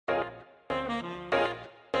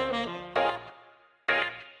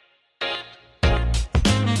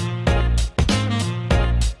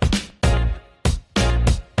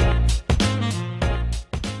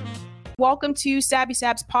Welcome to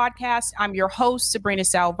Sabs podcast. I'm your host, Sabrina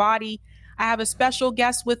Salvati. I have a special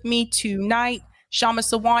guest with me tonight. Kshama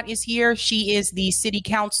Sawant is here. She is the city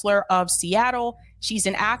councilor of Seattle. She's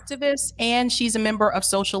an activist and she's a member of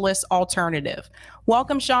Socialist Alternative.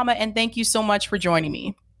 Welcome, Kshama, and thank you so much for joining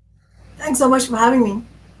me. Thanks so much for having me.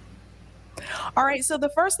 All right, so the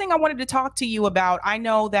first thing I wanted to talk to you about, I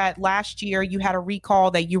know that last year you had a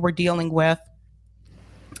recall that you were dealing with.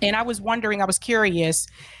 And I was curious,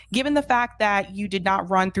 given the fact that you did not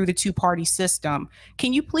run through the two-party system,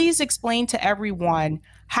 can you please explain to everyone,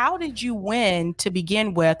 how did you win to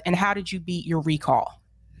begin with, and how did you beat your recall?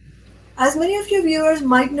 As many of your viewers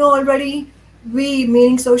might know already, we,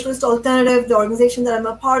 meaning Socialist Alternative, the organization that I'm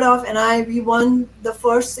a part of, and we won the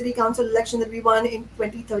first city council election that we won in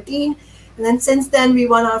 2013. And then since then, we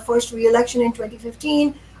won our first re-election in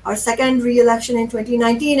 2015, our second re-election in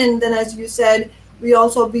 2019. And then, as you said, we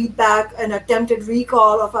also beat back an attempted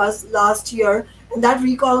recall of us last year. And that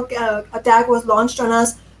recall attack was launched on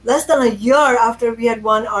us less than a year after we had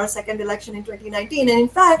won our second election in 2019. And in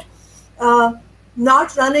fact,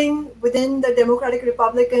 not running within the Democratic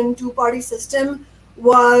Republican two-party system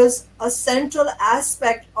was a central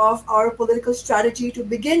aspect of our political strategy to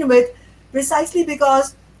begin with, precisely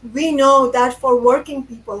because we know that for working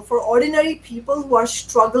people, for ordinary people who are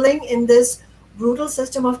struggling in this brutal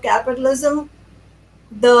system of capitalism,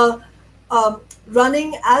 the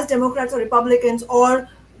running as Democrats or Republicans, or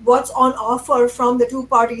what's on offer from the two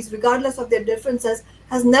parties, regardless of their differences,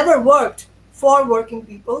 has never worked for working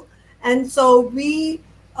people. And so we,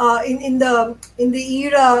 in the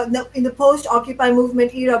post-Occupy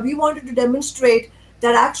movement era, we wanted to demonstrate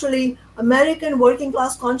that actually American working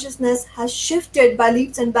class consciousness has shifted by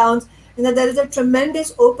leaps and bounds, and that there is a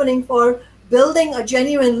tremendous opening for building a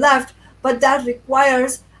genuine left, but that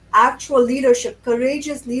requires actual leadership,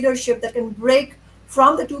 courageous leadership that can break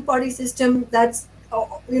from the two-party system that's,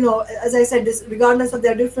 as I said, regardless of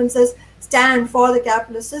their differences, stand for the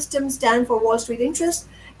capitalist system, stand for Wall Street interests,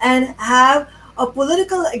 and have a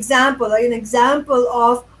political example, an example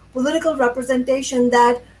of political representation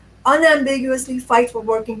that unambiguously fights for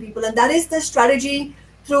working people. And that is the strategy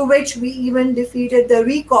through which we even defeated the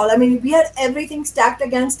recall. I mean, we had everything stacked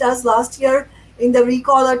against us last year in the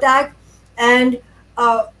recall attack. And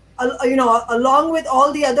along with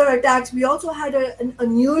all the other attacks, we also had an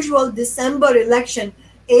unusual December election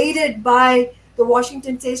aided by the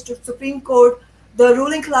Washington State Supreme Court. The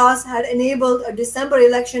ruling class had enabled a December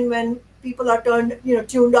election when people are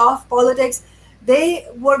tuned off politics. They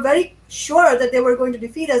were very sure that they were going to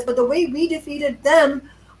defeat us, but the way we defeated them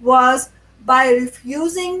was by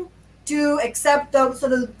refusing to accept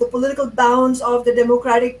the political bounds of the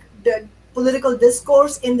democratic political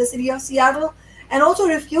discourse in the city of Seattle, and also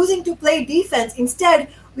refusing to play defense. Instead,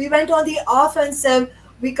 we went on the offensive.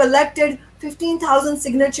 We collected 15,000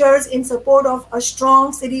 signatures in support of a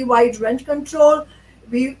strong citywide rent control.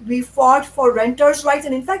 We fought for renters' rights,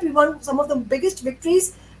 and in fact, we won some of the biggest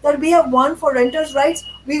victories that we have won for renters' rights.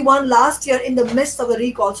 We won last year in the midst of the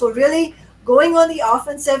recall. So really going on the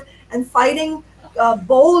offensive and fighting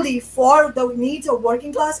boldly for the needs of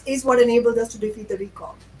working class is what enabled us to defeat the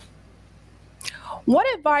recall. What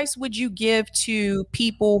advice would you give to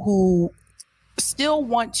people who still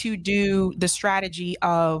want to do the strategy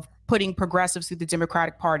of putting progressives through the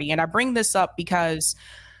Democratic Party? And I bring this up because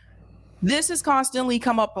this has constantly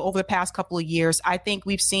come up over the past couple of years. I think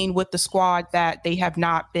we've seen with the squad that they have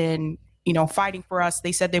not been, fighting for us.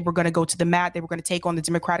 They said they were going to go to the mat. They were going to take on the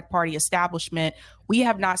Democratic Party establishment. We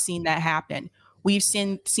have not seen that happen. We've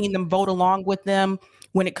seen them vote along with them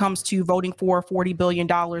when it comes to voting for $40 billion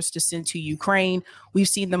to send to Ukraine. We've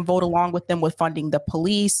seen them vote along with them with funding the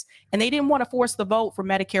police. And they didn't want to force the vote for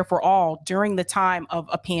Medicare for all during the time of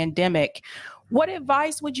a pandemic. What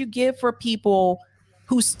advice would you give for people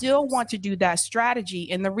who still want to do that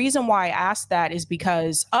strategy? And the reason why I ask that is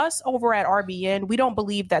because us over at RBN, we don't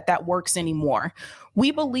believe that that works anymore.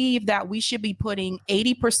 We believe that we should be putting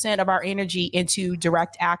 80% of our energy into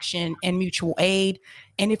direct action and mutual aid.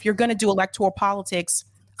 And if you're going to do electoral politics,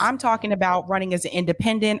 I'm talking about running as an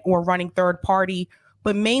independent or running third party,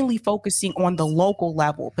 but mainly focusing on the local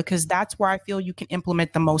level, because that's where I feel you can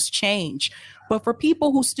implement the most change. But for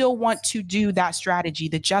people who still want to do that strategy,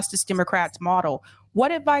 the Justice Democrats model,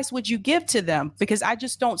 what advice would you give to them? Because I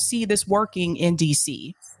just don't see this working in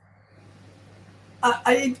DC.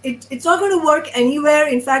 It's not going to work anywhere.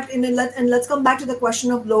 In fact, let's come back to the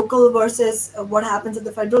question of local versus what happens at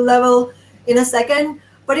the federal level in a second.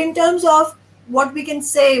 But in terms of what we can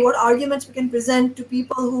say, what arguments we can present to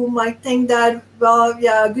people who might think that, well,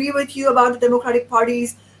 yeah, I agree with you about the Democratic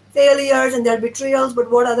Party's failures and their betrayals, but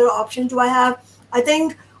what other option do I have? I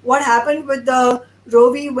think what happened with the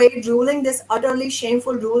Roe v. Wade ruling, this utterly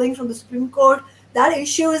shameful ruling from the Supreme Court, that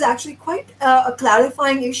issue is actually quite a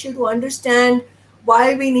clarifying issue to understand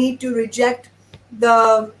why we need to reject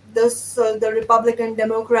the Republican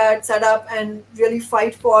Democrat setup and really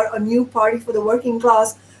fight for a new party for the working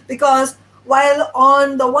class. Because while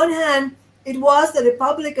on the one hand it was the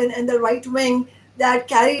Republican and the right wing that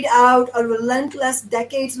carried out a relentless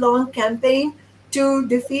decades-long campaign to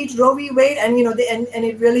defeat Roe v. Wade, and and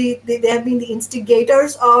it really they have been the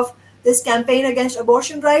instigators of this campaign against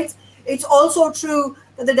abortion rights. It's also true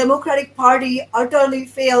that the Democratic Party utterly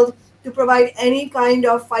failed to provide any kind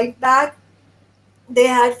of fight back. They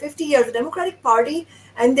had 50 years. The Democratic Party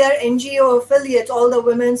and their NGO affiliates, all the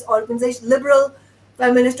women's organizations, liberal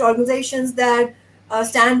feminist organizations that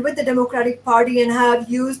stand with the Democratic Party and have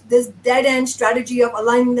used this dead end strategy of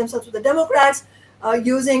aligning themselves with the Democrats,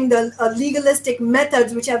 using the legalistic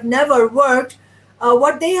methods which have never worked.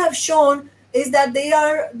 What they have shown is that they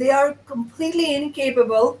are completely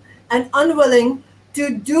incapable and unwilling to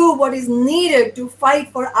do what is needed to fight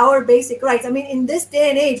for our basic rights. I mean, in this day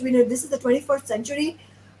and age, we know this is the 21st century.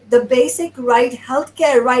 The basic right,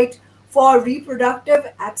 healthcare right for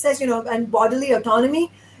reproductive access, and bodily autonomy.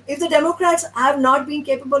 If the Democrats have not been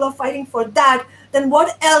capable of fighting for that, then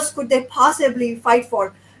what else could they possibly fight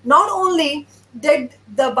for? Not only did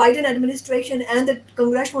the Biden administration and the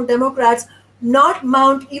congressional Democrats not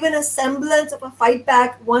mount even a semblance of a fight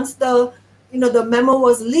back once the memo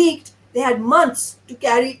was leaked, they had months to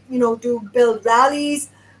carry, to build rallies,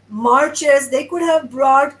 marches. They could have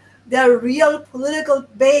brought their real political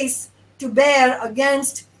base to bear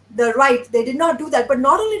against the right. They did not do that. But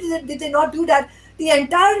not only did they not do that, the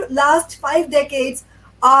entire last 5 decades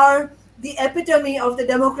are the epitome of the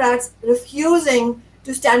Democrats refusing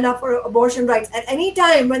to stand up for abortion rights. At any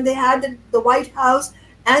time when they had the White House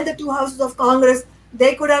and the 2 houses of Congress,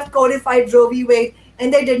 they could have codified Roe v. Wade,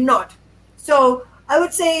 and they did not. So I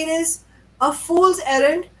would say it is a fool's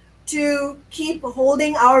errand to keep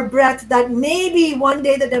holding our breath that maybe one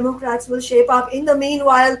day the Democrats will shape up. In the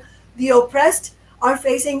meanwhile, the oppressed are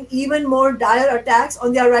facing even more dire attacks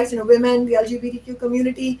on their rights. Women, the LGBTQ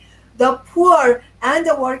community, the poor, and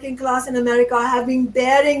the working class in America have been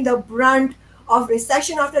bearing the brunt of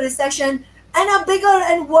recession after recession, and a bigger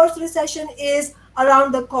and worse recession is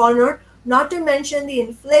around the corner. Not to mention the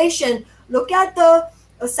inflation. Look at the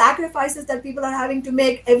sacrifices that people are having to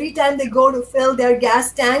make every time they go to fill their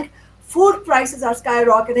gas tank. Food prices are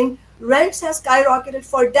skyrocketing. Rents have skyrocketed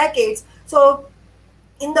for decades. So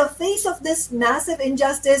in the face of this massive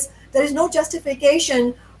injustice, there is no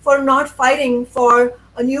justification for not fighting for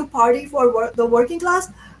a new party for the working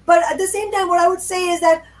class. But at the same time, what I would say is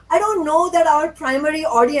that I don't know that our primary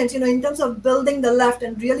audience, in terms of building the left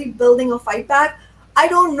and really building a fight back, I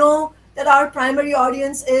don't know that our primary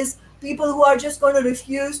audience is people who are just going to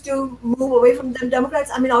refuse to move away from them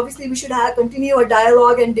Democrats. I mean, obviously, we should continue a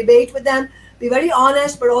dialogue and debate with them, be very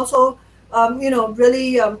honest, but also,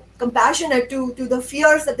 really compassionate to the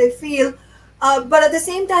fears that they feel. But at the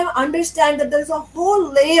same time, understand that there's a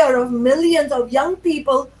whole layer of millions of young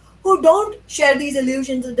people who don't share these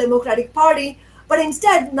illusions of the Democratic Party. But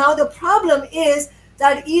instead, now the problem is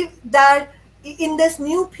that in this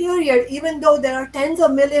new period, even though there are tens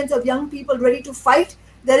of millions of young people ready to fight,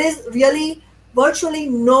 there is really virtually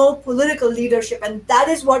no political leadership. And that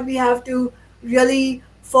is what we have to really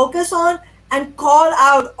focus on and call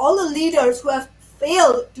out all the leaders who have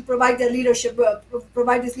failed to provide their leadership,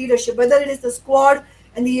 provide this leadership, whether it is the Squad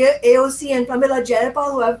and the AOC and Pramila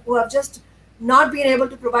Jayapal who have just not been able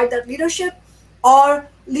to provide that leadership, or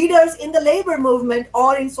leaders in the labor movement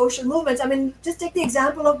or in social movements. I mean, just take the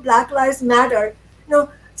example of Black Lives Matter.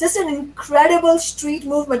 Just an incredible street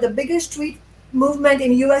movement, the biggest street movement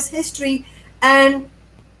in US history. And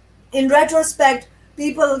in retrospect,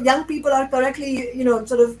 young people are correctly,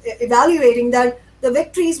 sort of evaluating that the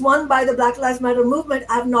victories won by the Black Lives Matter movement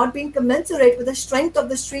have not been commensurate with the strength of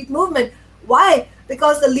the street movement. Why?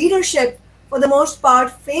 Because the leadership, for the most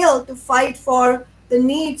part, failed to fight for the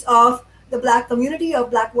needs of the Black community, of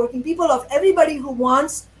Black working people, of everybody who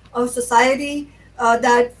wants a society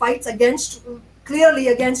that fights clearly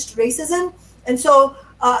against racism. And so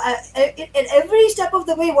at every step of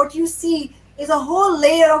the way, what you see is a whole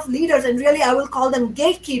layer of leaders, and really I will call them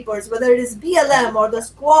gatekeepers, whether it is BLM or the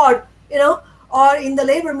Squad, or in the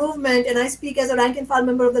labor movement. And I speak as a rank and file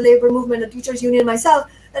member of the labor movement, a teachers union myself,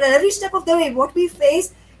 that at every step of the way, what we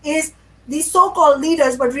face is these so-called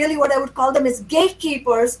leaders, but really what I would call them is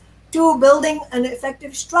gatekeepers to building an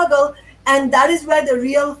effective struggle. And that is where the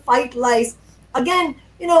real fight lies. Again,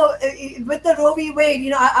 with the Roe v.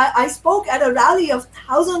 Wade, I spoke at a rally of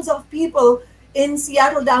thousands of people in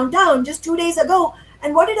Seattle downtown just 2 days ago.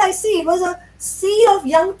 And what did I see? It was a sea of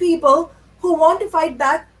young people who want to fight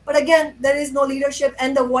back, but again, there is no leadership,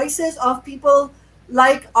 and the voices of people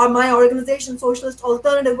like my organization, Socialist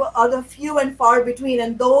Alternative, are the few and far between.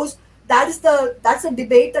 And that's a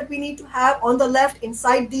debate that we need to have on the left,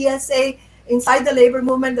 inside DSA, inside the labor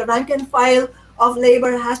movement. The rank and file of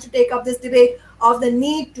labor has to take up this debate of the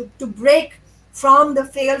need to break from the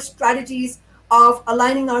failed strategies of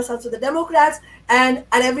aligning ourselves with the Democrats, and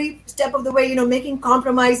at every step of the way, making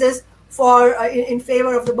compromises for in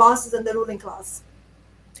favor of the bosses and the ruling class.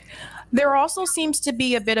 There also seems to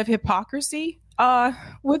be a bit of hypocrisy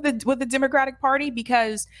with the Democratic Party,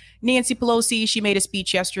 because Nancy Pelosi, she made a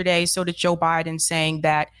speech yesterday, so did Joe Biden, saying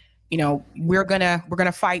that we're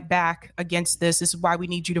gonna fight back against this. This is why we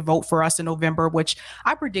need you to vote for us in November, which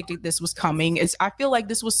I predicted this was coming. I feel like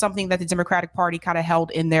this was something that the Democratic Party kind of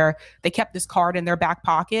held in they kept this card in their back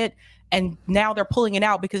pocket, and now they're pulling it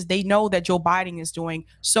out because they know that Joe Biden is doing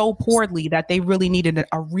so poorly that they really needed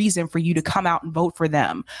a reason for you to come out and vote for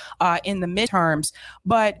them in the midterms.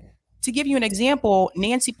 But to give you an example,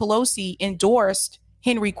 Nancy Pelosi endorsed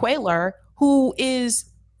Henry Cuellar, who is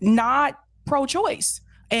not pro-choice.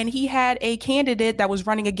 And he had a candidate that was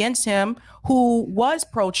running against him who was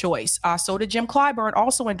pro-choice. So did Jim Clyburn,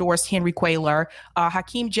 also endorsed Henry Cuellar.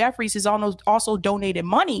 Hakeem Jeffries has also donated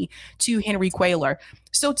money to Henry Cuellar.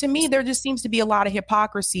 So to me, there just seems to be a lot of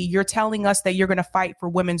hypocrisy. You're telling us that you're going to fight for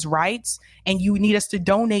women's rights and you need us to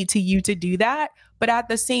donate to you to do that. But at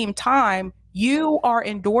the same time, you are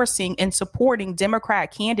endorsing and supporting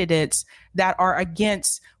Democrat candidates that are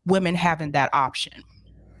against women having that option.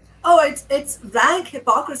 Oh, it's rank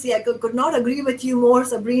hypocrisy. I could not agree with you more,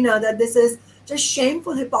 Sabrina, that this is just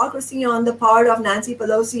shameful hypocrisy on the part of Nancy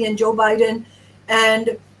Pelosi and Joe Biden,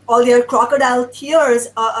 and all their crocodile tears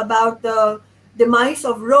about the demise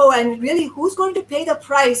of Roe, and really who's going to pay the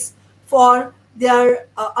price for their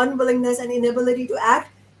unwillingness and inability to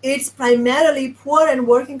act. It's primarily poor and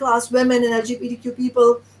working class women and LGBTQ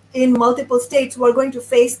people in multiple states who are going to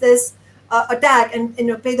face this attack and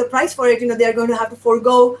pay the price for it. They're going to have to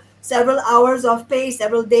forego several hours of pay,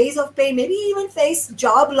 several days of pay, maybe even face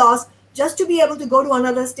job loss just to be able to go to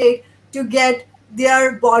another state to get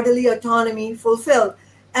their bodily autonomy fulfilled.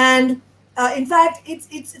 And in fact,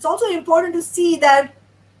 it's also important to see that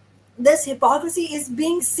this hypocrisy is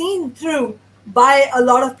being seen through by a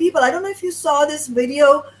lot of people. I don't know if you saw this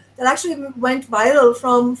video that actually went viral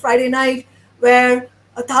from Friday night, where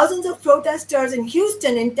thousands of protesters in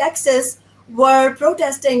Houston, in Texas, were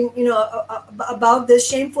protesting, about this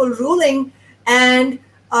shameful ruling. And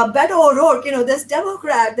Beto O'Rourke, this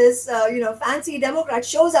Democrat, this fancy Democrat,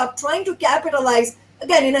 shows up trying to capitalize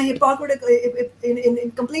again in a hypocritical,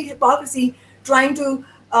 in complete hypocrisy, trying to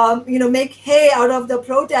make hay out of the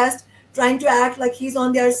protest, trying to act like he's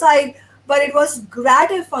on their side. But it was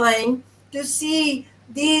gratifying to see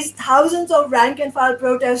these thousands of rank and file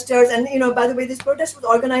protesters. And by the way, this protest was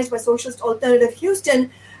organized by Socialist Alternative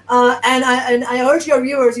Houston. And I urge your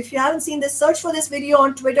viewers, if you haven't seen this, search for this video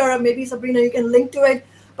on Twitter, or maybe Sabrina, you can link to it.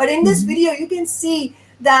 But in this video, you can see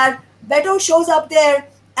that Beto shows up there,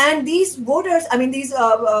 and these voters,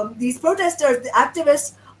 these protesters, the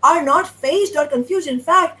activists, are not fazed or confused. In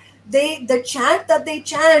fact, the chant that they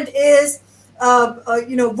chant is,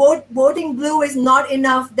 voting blue is not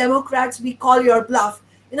enough. Democrats, we call your bluff.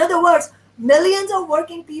 In other words, millions of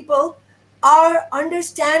working people are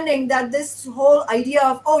understanding that this whole idea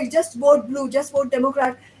of, you just vote blue, just vote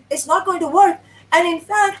Democrat, it's not going to work. And in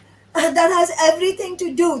fact, that has everything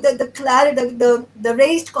to do with the clarity, the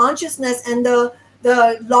raised consciousness, and the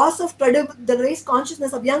loss of the raised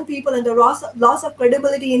consciousness of young people, and the loss of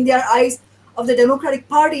credibility in their eyes of the Democratic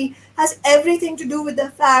Party has everything to do with the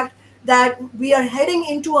fact that we are heading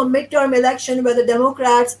into a midterm election where the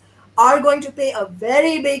Democrats are going to pay a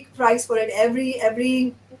very big price for it.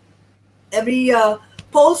 Every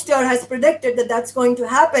pollster has predicted that that's going to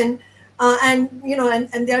happen, and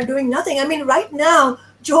they're doing nothing. I mean, right now,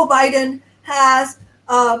 Joe Biden has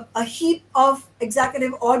a heap of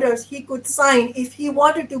executive orders he could sign if he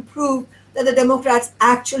wanted to prove that the Democrats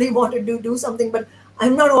actually wanted to do something. But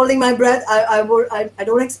I'm not holding my breath. I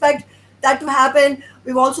don't expect that to happen.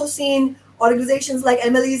 We've also seen organizations like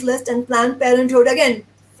Emily's List and Planned Parenthood, again,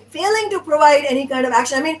 failing to provide any kind of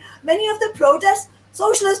action. I mean, many of the protests,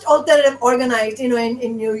 Socialist Alternative organized,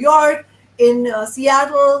 in New York, in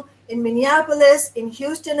Seattle, in Minneapolis, in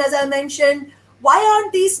Houston, as I mentioned. Why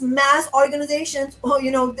aren't these mass organizations,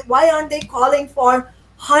 why aren't they calling for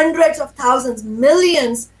hundreds of thousands,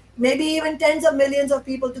 millions, maybe even tens of millions of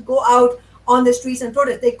people to go out on the streets and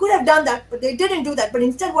protest? They could have done that, but they didn't do that. But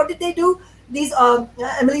instead, what did they do? these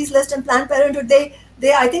Emily's List and Planned Parenthood, they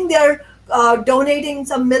I think they're donating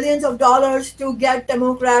some millions of dollars to get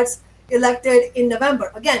Democrats elected in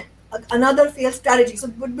November. Again, another failed strategy. So,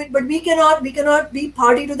 but we cannot be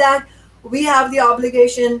party to that. We have the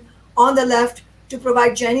obligation on the left to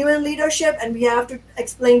provide genuine leadership, and we have to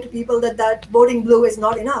explain to people that voting blue is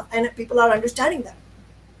not enough, and people are understanding that.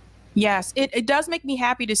 Yes, it does make me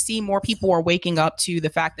happy to see more people are waking up to the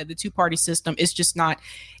fact that the two-party system is just not,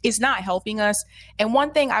 it's not helping us. And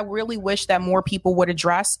one thing I really wish that more people would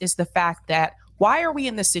address is the fact that why are we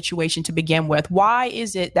in this situation to begin with? Why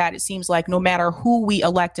is it that it seems like no matter who we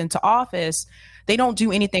elect into office, they don't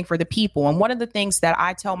do anything for the people? And one of the things that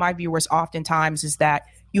I tell my viewers oftentimes is that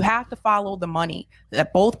you have to follow the money,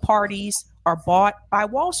 that both parties are bought by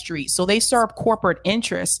Wall Street. So they serve corporate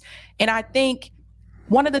interests. And I think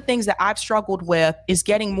one of the things that I've struggled with is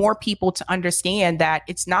getting more people to understand that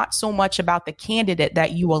it's not so much about the candidate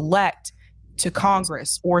that you elect to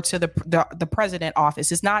Congress or to the president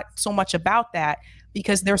office. It's not so much about that,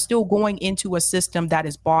 because they're still going into a system that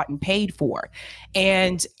is bought and paid for.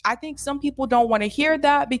 And I think some people don't want to hear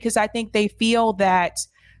that, because I think they feel that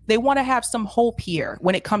they want to have some hope here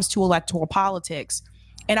when it comes to electoral politics.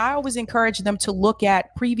 And I always encourage them to look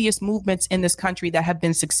at previous movements in this country that have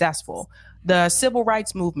been successful. The civil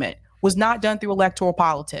rights movement was not done through electoral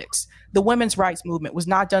politics. The women's rights movement was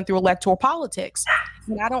not done through electoral politics.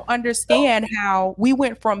 And I don't understand how we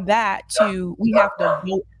went from that to we have to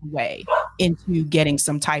vote away into getting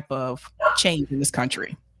some type of change in this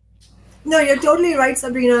country. No, you're totally right,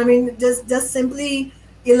 Sabrina. I mean, just simply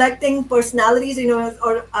electing personalities,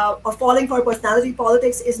 or falling for personality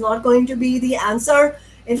politics is not going to be the answer.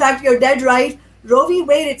 In fact, you're dead right. Roe v.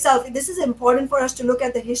 Wade itself, this is important for us to look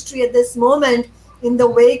at the history at this moment in the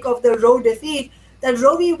wake of the Roe defeat, that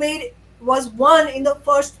Roe v. Wade was won in the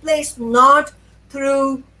first place, not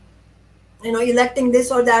through, electing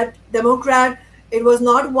this or that Democrat. It was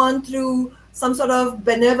not won through some sort of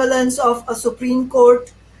benevolence of a Supreme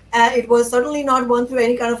Court. It was certainly not won through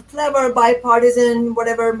any kind of clever bipartisan,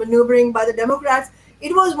 whatever, maneuvering by the Democrats.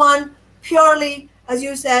 It was won purely, as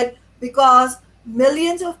you said, because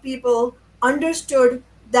millions of people understood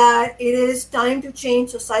that it is time to change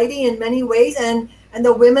society in many ways, and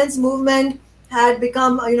the women's movement had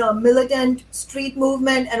become a militant street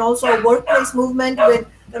movement and also a workplace movement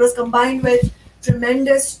that was combined with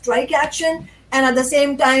tremendous strike action. And at the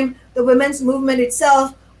same time, the women's movement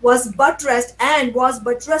itself was buttressed and was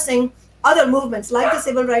buttressing other movements like the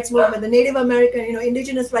civil rights movement, the Native American,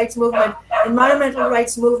 indigenous rights movement, environmental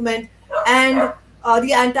rights movement, and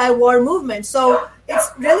the anti-war movement. So it's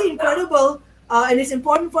really incredible, and it's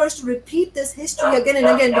important for us to repeat this history again and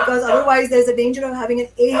again, because otherwise there's a danger of having an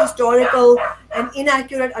ahistorical and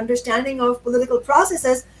inaccurate understanding of political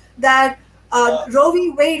processes. That Roe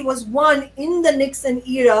v. Wade was won in the Nixon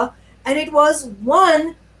era, and it was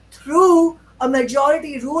won through a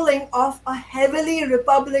majority ruling of a heavily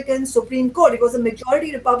Republican Supreme Court. It was a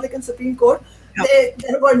majority Republican Supreme Court. Yep.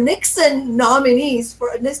 There were Nixon nominees,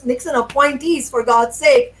 Nixon appointees, for God's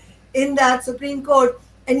sake, in that Supreme Court.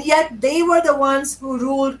 And yet they were the ones who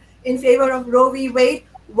ruled in favor of Roe v. Wade.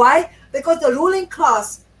 Why? Because the ruling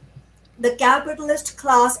class, the capitalist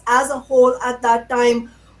class as a whole at that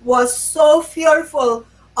time, was so fearful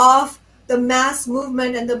of the mass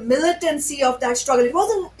movement and the militancy of that struggle. It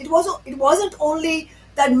wasn't only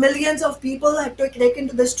that millions of people had taken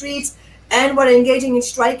to the streets and were engaging in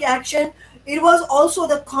strike action. It was also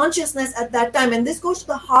the consciousness at that time. And this goes to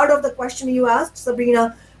the heart of the question you asked,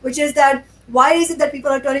 Sabrina, which is that why is it that people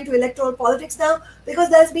are turning to electoral politics now? Because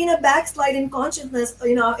there's been a backslide in consciousness,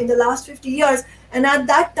 in the last 50 years. And at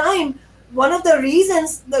that time, one of the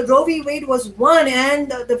reasons the Roe v. Wade was won and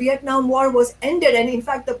the Vietnam War was ended, and in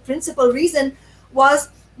fact the principal reason was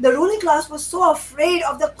the ruling class was so afraid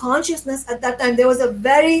of the consciousness at that time. There was a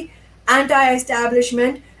very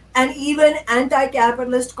anti-establishment and even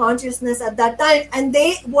anti-capitalist consciousness at that time, and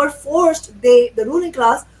they were forced, the ruling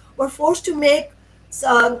class were forced to make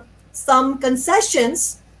some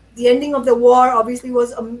concessions. The ending of the war obviously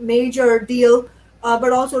was a major deal,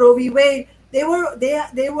 but also Roe v. Wade. They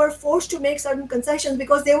were forced to make certain concessions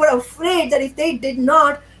because they were afraid that if they did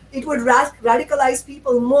not, it would radicalize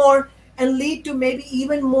people more and lead to maybe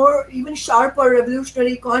even sharper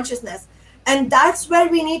revolutionary consciousness. And that's where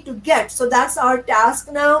we need to get. So that's our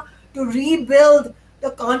task now, to rebuild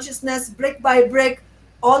the consciousness brick by brick,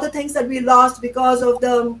 all the things that we lost because of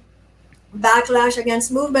the backlash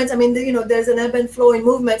against movements. I mean, there's an ebb and flow in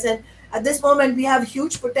movements. And at this moment, we have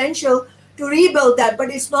huge potential to rebuild that, but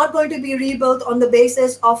it's not going to be rebuilt on the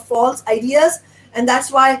basis of false ideas. And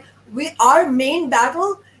that's why our main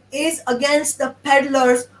battle is against the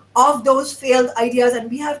peddlers of those failed ideas, and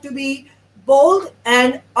we have to be bold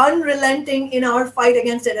and unrelenting in our fight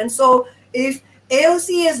against it. And so if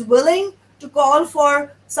AOC is willing to call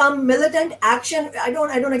for some militant action, I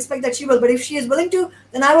don't expect that she will, but if she is willing to,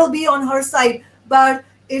 then I will be on her side. But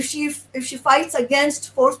if she fights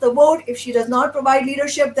against force the vote, if she does not provide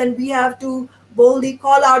leadership, then we have to boldly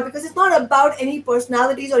call out, because it's not about any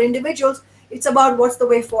personalities or individuals, it's about what's the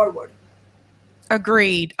way forward.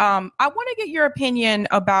 Agreed. I want to get your opinion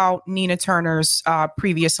about Nina Turner's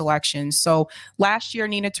previous elections. So last year,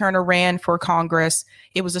 Nina Turner ran for Congress.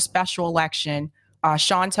 It was a special election.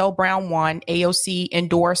 Chantel Brown won. AOC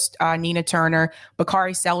endorsed Nina Turner.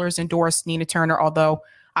 Bakari Sellers endorsed Nina Turner, although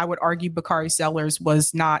I would argue Bakari Sellers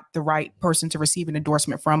was not the right person to receive an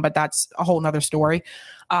endorsement from, but that's a whole nother story.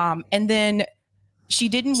 And then she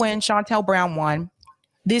didn't win. Chantel Brown won.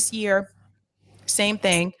 This year, same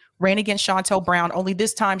thing. Ran against Chantel Brown, only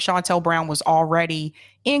this time Chantel Brown was already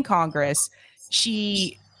in Congress.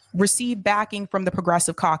 She received backing from the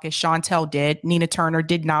Progressive Caucus. Chantel did. Nina Turner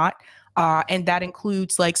did not. And that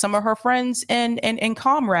includes like some of her friends and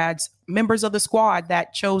comrades, members of the squad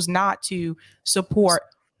that chose not to support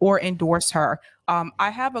or endorse her.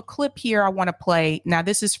 I have a clip here I want to play. Now,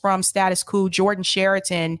 this is from Status Quo. Jordan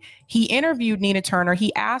Sheraton, he interviewed Nina Turner.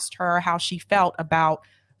 He asked her how she felt about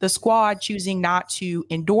the squad choosing not to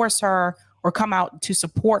endorse her or come out to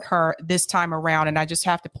support her this time around. And I just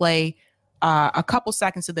have to play a couple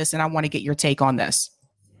seconds of this, and I want to get your take on this.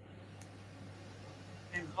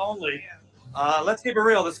 Only, let's keep it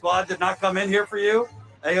real. The squad did not come in here for you.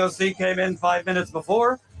 AOC came in 5 minutes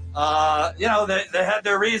before. They had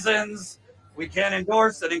their reasons. We can't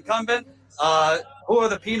endorse an incumbent. Who are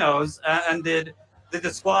the Pinos? And did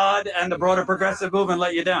the squad and the broader progressive movement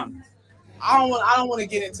let you down? I don't want to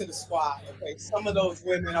get into the squad. Okay, some of those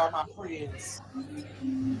women are my friends.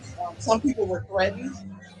 Some people were threatened.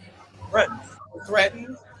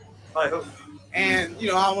 Threatened. By who? And I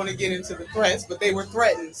don't want to get into the threats, but they were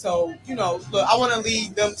threatened. So look, I want to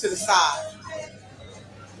lead them to the side.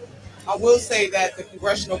 I will say that the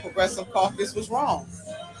Congressional Progressive Caucus was wrong.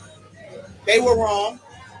 They were wrong,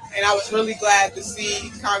 and I was really glad to see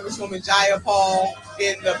Congresswoman Jayapal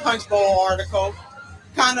in the Punch Bowl article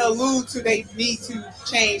kind of allude to they need to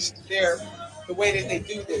change the way that they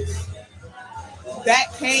do this. That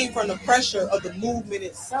came from the pressure of the movement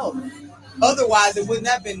itself. Otherwise, it wouldn't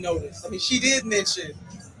have been noticed. I mean, she did mention,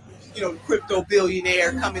 crypto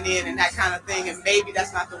billionaire coming in and that kind of thing, and maybe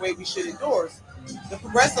that's not the way we should endorse. The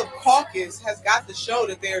Progressive Caucus has got to show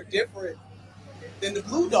that they're different than the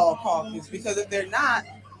Blue Dog Caucus, because if they're not,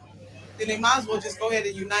 then they might as well just go ahead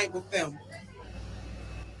and unite with them.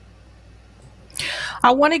 I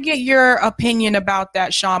want to get your opinion about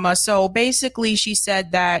that, Kshama. So basically, she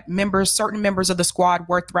said that certain members of the squad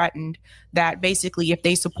were threatened, that basically if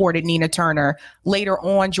they supported Nina Turner. Later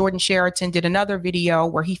on, Jordan Sheraton did another video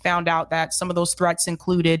where he found out that some of those threats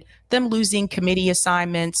included them losing committee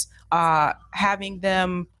assignments, having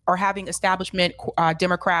establishment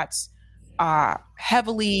Democrats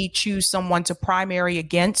heavily choose someone to primary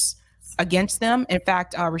against them. In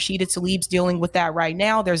fact, Rashida Tlaib's dealing with that right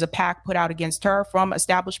now. There's a PAC put out against her from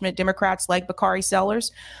establishment Democrats like Bakari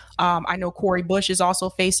Sellers. I know Cori Bush is also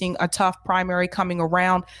facing a tough primary coming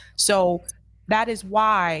around. So that is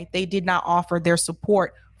why they did not offer their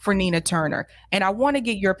support for Nina Turner. And I want to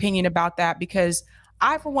get your opinion about that, because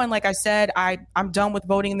I, for one, like I said, I'm done with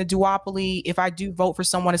voting in the duopoly. If I do vote for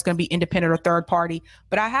someone, it's going to be independent or third party.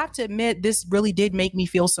 But I have to admit, this really did make me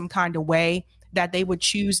feel some kind of way that they would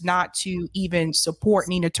choose not to even support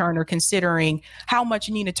Nina Turner, considering how much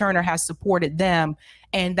Nina Turner has supported them,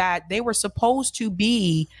 and that they were supposed to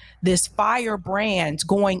be this firebrand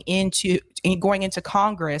going into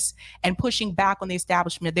Congress and pushing back on the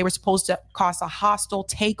establishment. They were supposed to cause a hostile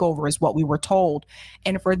takeover, is what we were told.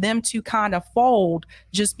 And for them to kind of fold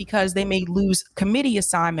just because they may lose committee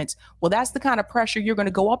assignments, well, that's the kind of pressure you're going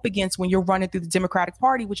to go up against when you're running through the Democratic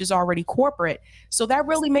Party, which is already corporate. So that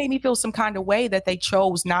really made me feel some kind of way that they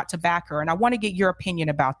chose not to back her. And I want to get your opinion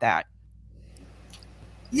about that.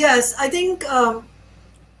 Yes, I think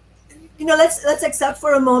let's accept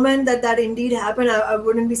for a moment that indeed happened. I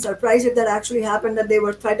wouldn't be surprised if that actually happened, that they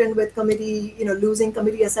were threatened with losing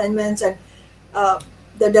committee assignments, and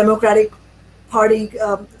the Democratic Party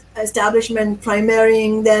establishment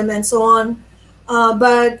primarying them and so on.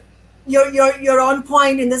 But you're on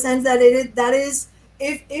point in the sense that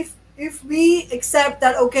if we accept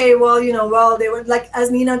that, okay, well, they were, like,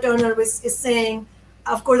 as Nina Turner is saying,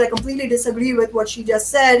 of course, I completely disagree with what she just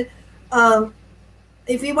said.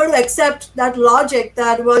 If we were to accept that logic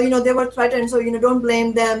that, they were threatened, so, don't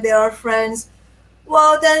blame them, they're our friends.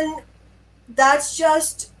 Well, then that's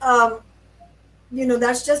just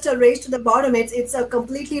that's just a race to the bottom. It's a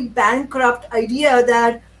completely bankrupt idea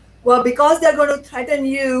that, well, because they're going to threaten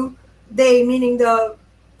you, they, meaning the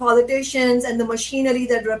politicians and the machinery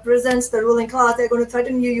that represents the ruling class, they're going to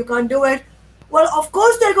threaten you. You can't do it. Well, of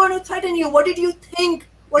course they're going to threaten you. What did you think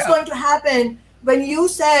was going to happen when you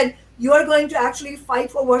said you are going to actually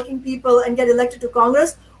fight for working people and get elected to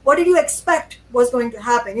Congress? What did you expect was going to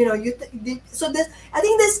happen? So this, I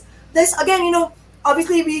think this again,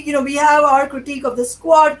 obviously we have our critique of the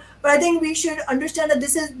squad, but I think we should understand that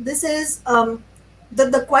this is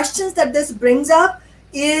the questions that this brings up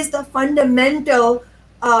is the fundamental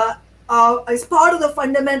is part of the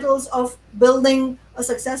fundamentals of building a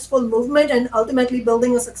successful movement and ultimately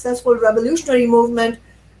building a successful revolutionary movement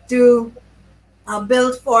to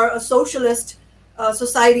build for a socialist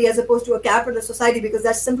society as opposed to a capitalist society, because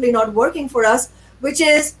that's simply not working for us, which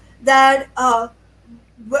is that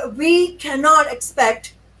we cannot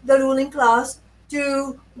expect the ruling class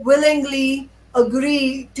to willingly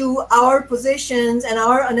agree to our positions and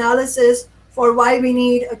our analysis for why we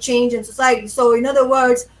need a change in society. So in other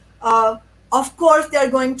words, of course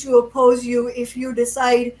they're going to oppose you if you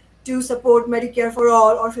decide to support Medicare for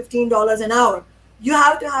all or $15 an hour. You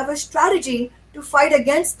have to have a strategy to fight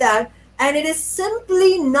against that, and it is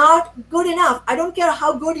simply not good enough. I don't care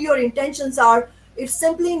how good your intentions are. It's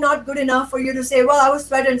simply not good enough for you to say, well, I was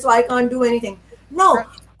threatened, so I can't do anything. No,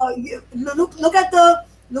 look at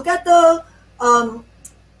the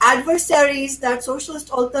adversaries that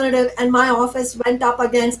Socialist Alternative and my office went up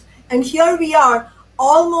against, and here we are,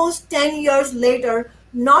 almost 10 years later,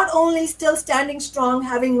 not only still standing strong,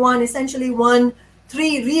 having essentially won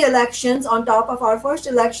 3 re-elections on top of our first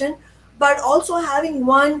election, but also having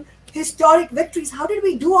won historic victories. How did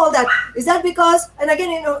we do all that? Is that because, and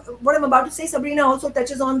again, what I'm about to say, Sabrina, also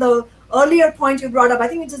touches on the earlier point you brought up. I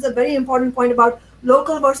think it is a very important point about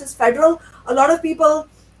local versus federal. A lot of people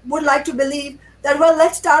would like to believe that, well,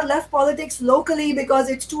 let's start left politics locally because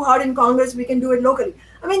it's too hard in Congress, we can do it locally.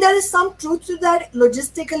 I mean, there is some truth to that,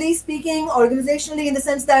 logistically speaking, organizationally, in the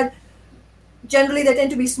sense that generally they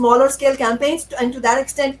tend to be smaller scale campaigns, and to that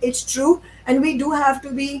extent it's true, and we do have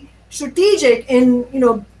to be strategic in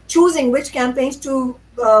choosing which campaigns to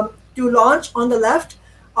launch on the left.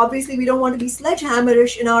 Obviously, we don't want to be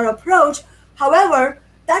sledgehammerish in our approach. However,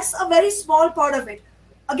 that's a very small part of it.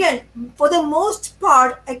 Again, for the most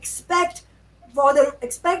part, expect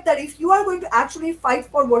that if you are going to actually fight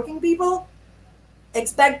for working people,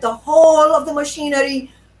 expect the whole of the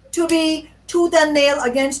machinery to be tooth and nail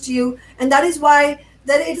against you. And that is why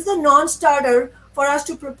that it is a non-starter for us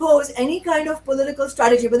to propose any kind of political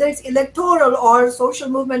strategy, whether it's electoral or social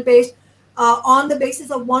movement based, on the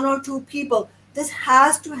basis of 1 or 2 people. This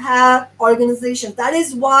has to have organization. That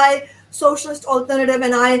is why Socialist Alternative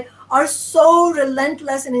and I are so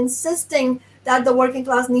relentless in insisting that the working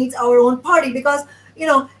class needs our own party, because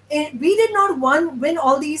we did not win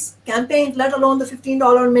all these campaigns, let alone the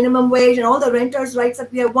 $15 minimum wage and all the renters' rights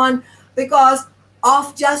that we have won, because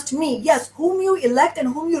of just me. Yes, whom you elect and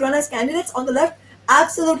whom you run as candidates on the left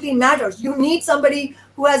absolutely matters. You need somebody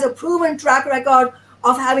who has a proven track record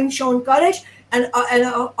of having shown courage, and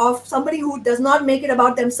of somebody who does not make it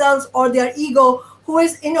about themselves or their ego, who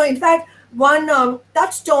is, in fact, one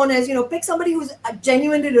touchstone is, pick somebody who's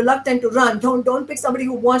genuinely reluctant to run. Don't pick somebody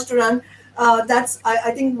who wants to run. That's,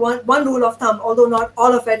 I think, one rule of thumb, although not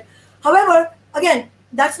all of it. However, again,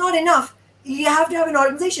 that's not enough. You have to have an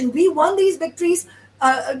organization. We won these victories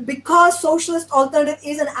because Socialist Alternative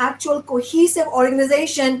is an actual cohesive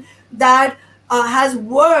organization that has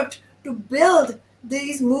worked to build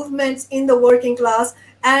these movements in the working class,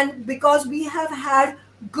 and because we have had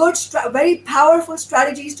good, very powerful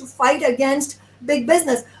strategies to fight against big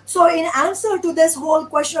business. So in answer to this whole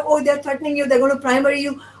question of, they're threatening you, they're going to primary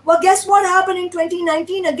you, well, guess what happened in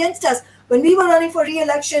 2019 against us? When we were running for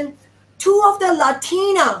re-election, 2 of the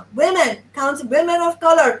Latina women of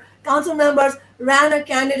color council members ran a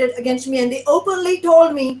candidate against me, and they openly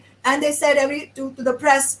told me, and they said to the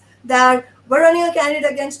press that we're running a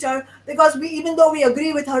candidate against her because even though we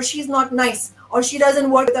agree with her, she's not nice, or she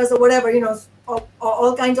doesn't work with us, or whatever, or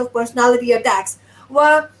all kinds of personality attacks.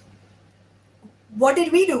 Well, what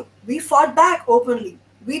did we do? We fought back openly.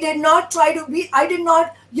 We did not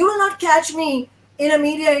you will not catch me in a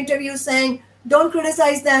media interview saying, don't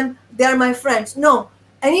criticize them, they're my friends. No,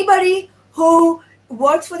 anybody who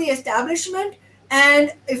works for the establishment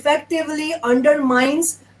and effectively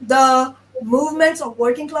undermines the movements of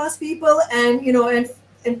working class people and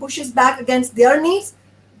pushes back against their needs,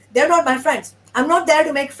 they're not my friends. I'm not there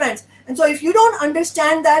to make friends. And so if you don't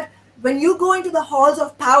understand that when you go into the halls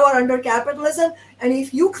of power under capitalism, and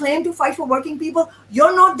if you claim to fight for working people,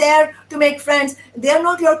 you're not there to make friends. They're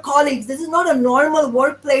not your colleagues. This is not a normal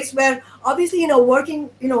workplace where, obviously, in a working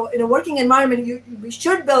environment, we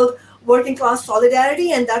should build working class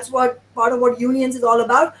solidarity, and that's what part of what unions is all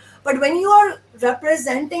about. But when you are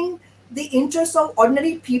representing the interests of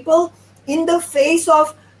ordinary people in the face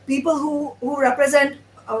of people who represent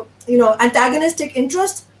antagonistic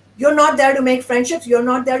interests, you're not there to make friendships. You're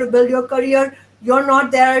not there to build your career. You're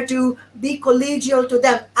not there to be collegial to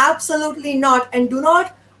them. Absolutely not. And do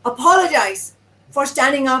not apologize for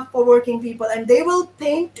standing up for working people. And they will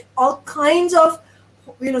paint all kinds of,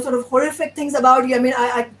 sort of horrific things about you. I mean,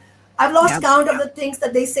 I've lost count of the things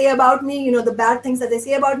that they say about me, the bad things that they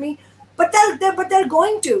say about me. But they're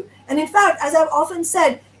going to. And in fact, as I've often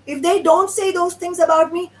said, if they don't say those things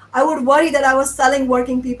about me, I would worry that I was selling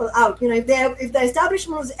working people out. If the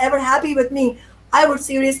establishment was ever happy with me, I would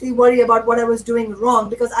seriously worry about what I was doing wrong,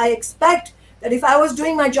 because I expect that if I was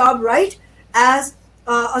doing my job right as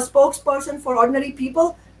a spokesperson for ordinary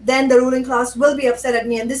people, then the ruling class will be upset at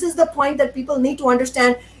me. And this is the point that people need to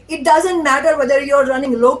understand. It doesn't matter whether you're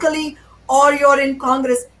running locally or you're in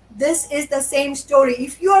Congress. This is the same story.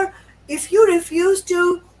 If you refuse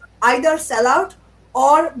to either sell out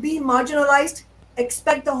or be marginalized,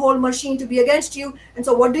 expect the whole machine to be against you. And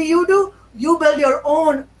so what do? You build your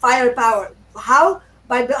own firepower. How?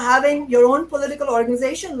 By having your own political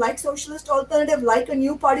organization like Socialist Alternative, like a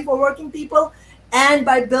new party for working people, and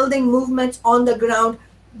by building movements on the ground,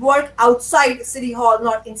 work outside City Hall,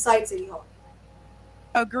 not inside City Hall.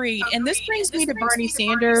 Agreed. And this brings me to Bernie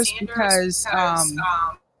Sanders because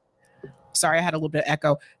sorry, I had a little bit of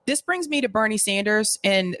echo. This brings me to Bernie Sanders.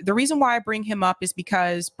 And the reason why I bring him up is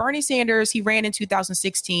because Bernie Sanders, he ran in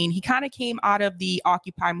 2016. He kind of came out of the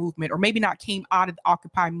Occupy movement, or maybe not came out of the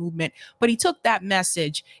Occupy movement, but he took that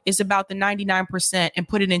message, it's about the 99%, and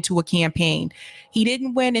put it into a campaign. He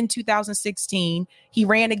didn't win in 2016. He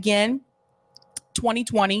ran again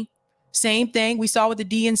 2020. Same thing we saw what the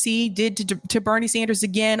DNC did to Bernie Sanders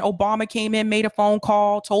again. Obama came in, made a phone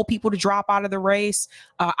call, told people to drop out of the race.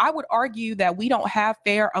 I would argue that we don't have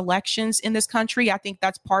fair elections in this country. I think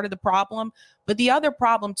that's part of the problem. But the other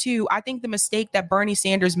problem, too, I think the mistake that Bernie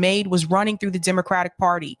Sanders made was running through the Democratic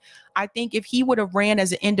Party. I think if he would have ran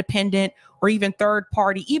as an independent or even third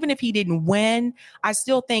party, even if he didn't win, I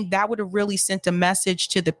still think that would have really sent a message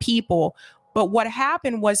to the people. But what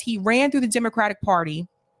happened was he ran through the Democratic Party.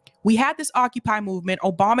 We had this Occupy movement.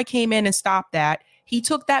 Obama came in and stopped that. He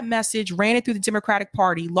took that message, ran it through the Democratic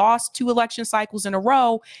Party, lost 2 election cycles in a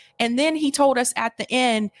row. And then he told us at the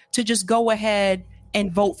end to just go ahead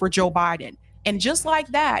and vote for Joe Biden. And just like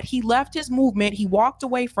that, he left his movement. He walked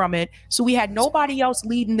away from it. So we had nobody else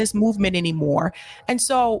leading this movement anymore. And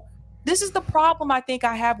so this is the problem I think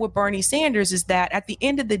I have with Bernie Sanders, is that at the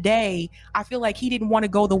end of the day, I feel like he didn't want to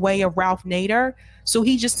go the way of Ralph Nader. So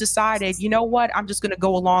he just decided, you know what, I'm just going to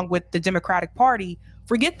go along with the Democratic Party,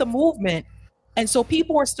 forget the movement. And so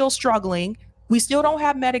people are still struggling. We still don't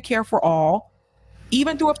have Medicare for all,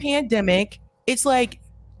 even through a pandemic. It's like,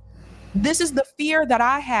 this is the fear that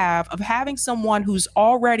I have of having someone who's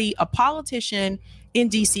already a politician in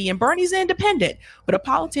DC, and Bernie's independent, but a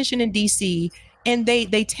politician in DC. And they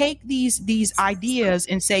take these ideas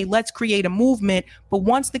and say, let's create a movement. But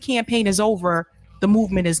once the campaign is over, the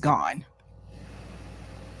movement is gone.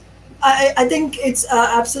 I think it's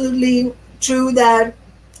absolutely true that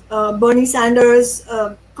Bernie Sanders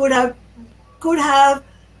would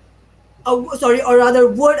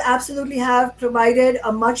absolutely have provided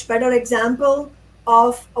a much better example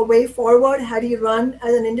of a way forward had he run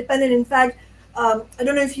as an independent. In fact, I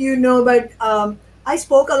don't know if you know, but I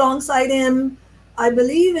spoke alongside him, I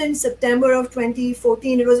believe in September of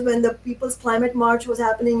 2014. It was when the People's Climate March was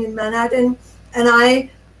happening in Manhattan. And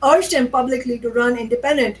I urged him publicly to run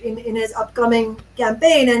independent in his upcoming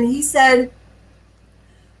campaign. And he said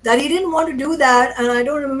that he didn't want to do that. And I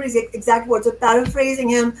don't remember his exact words, so paraphrasing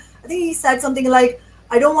him, I think he said something like,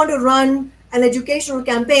 I don't want to run an educational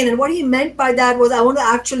campaign. And what he meant by that was, I want to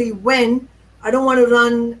actually win. I don't want to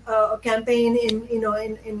run a campaign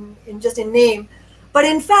in just in name. But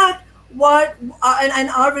in fact, and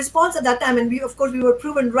our response at that time, and we were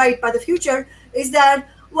proven right by the future, is that,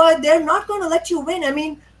 well, they're not going to let you win. I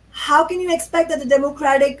mean, how can you expect that the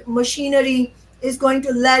democratic machinery is going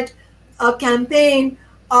to let a campaign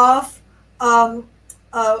of a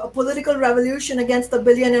political revolution against the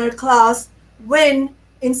billionaire class win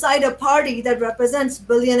inside a party that represents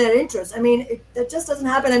billionaire interests? I mean, that just doesn't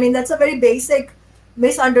happen. I mean, that's a very basic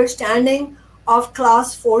misunderstanding of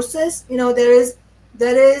class forces. There is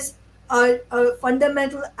a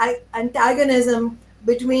fundamental antagonism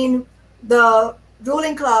between the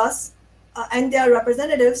ruling class and their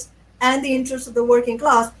representatives and the interests of the working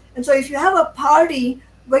class. And so if you have a party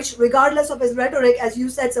which, regardless of its rhetoric, as you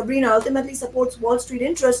said, Sabrina, ultimately supports Wall Street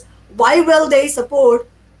interests, why will they support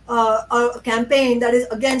a campaign that is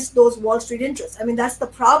against those Wall Street interests? I mean, that's the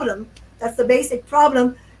problem. That's the basic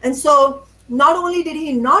problem. And so not only did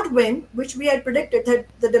he not win, which we had predicted that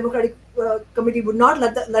the Democratic Committee would not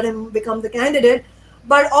let him become the candidate,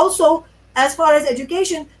 but also as far as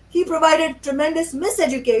education, he provided tremendous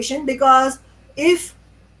miseducation, because if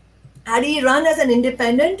had he run as an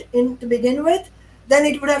independent to begin with, then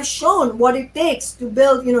it would have shown what it takes to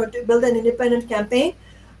build an independent campaign.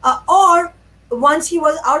 Or once he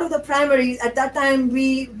was out of the primaries, at that time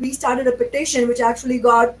we started a petition which actually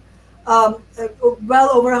got well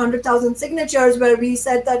over 100,000 signatures, where we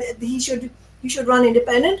said that he should run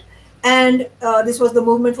independent, and this was the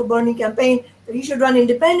Movement for Bernie campaign, that he should run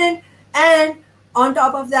independent, and on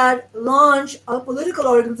top of that, launch a political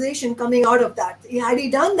organization coming out of that. Had he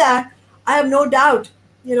done that, I have no doubt,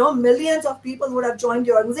 millions of people would have joined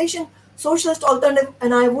the organization. Socialist Alternative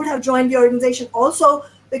and I would have joined the organization also,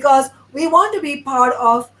 because we want to be part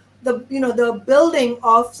of the building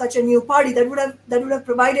of such a new party that would have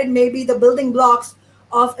provided maybe the building blocks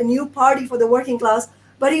of a new party for the working class.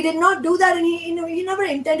 But he did not do that, and he never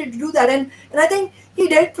intended to do that. And I think he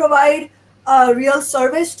did provide a real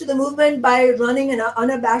service to the movement by running an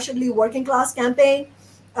unabashedly working class campaign,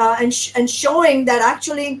 and showing that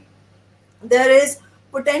actually there is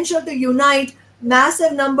potential to unite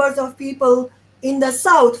massive numbers of people in the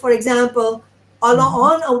South, for example,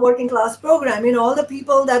 on a working class program. All the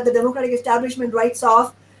people that the Democratic establishment writes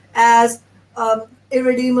off as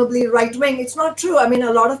irredeemably right wing. It's not true. I mean,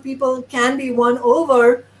 a lot of people can be won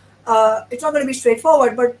over. It's not going to be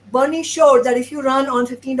straightforward, but Bernie showed that if you run on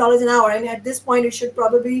 $15 an hour, and at this point it should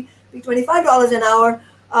probably be $25 an hour,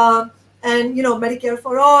 and Medicare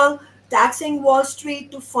for all, taxing Wall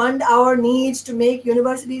Street to fund our needs to make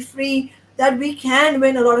university free, that we can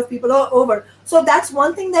win a lot of people over. So that's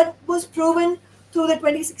one thing that was proven through the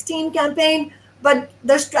 2016 campaign. But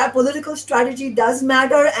the political strategy does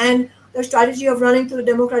matter, and the strategy of running to the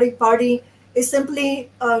Democratic Party is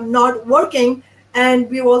simply not working. And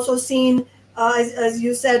we've also seen, as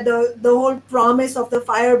you said, the whole promise of the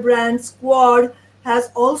firebrand squad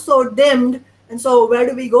has also dimmed. And so where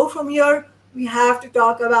do we go from here? We have to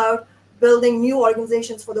talk about building new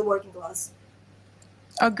organizations for the working class.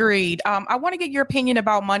 Agreed. I want to get your opinion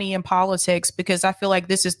about money in politics, because I feel like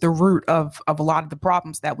this is the root of a lot of the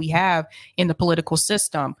problems that we have in the political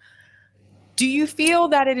system. Do you feel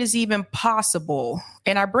that it is even possible?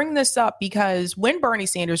 And I bring this up because when Bernie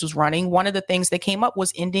Sanders was running, one of the things that came up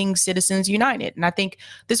was ending Citizens United. And I think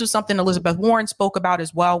this was something Elizabeth Warren spoke about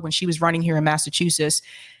as well when she was running here in Massachusetts.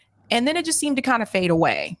 And then it just seemed to kind of fade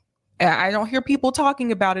away. I don't hear people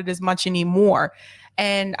talking about it as much anymore.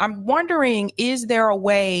 And I'm wondering, is there a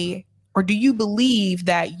way, or do you believe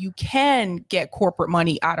that you can get corporate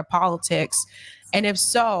money out of politics? And if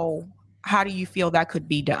so, how do you feel that could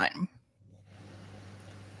be done?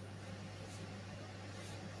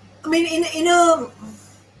 I mean,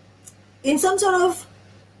 in some sort of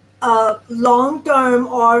long-term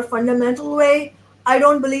or fundamental way, I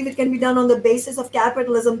don't believe it can be done on the basis of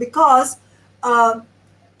capitalism, because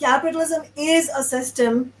capitalism is a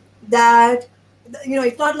system that,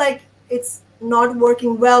 it's not like it's not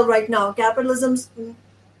working well right now. Capitalism's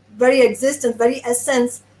very existence, very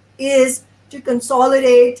essence is to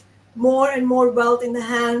consolidate more and more wealth in the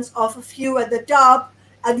hands of a few at the top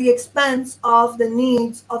at the expense of the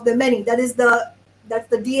needs of the many. That's the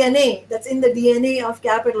DNA. That's in the DNA of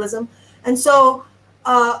capitalism. And so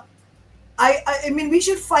I mean, we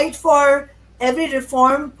should fight for every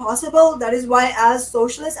reform possible. That is why, as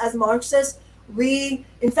socialists, as Marxists, we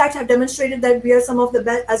in fact have demonstrated that we are some of the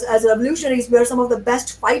best, as revolutionaries, we are some of the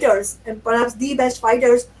best fighters, and perhaps the best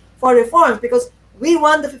fighters for reforms, because we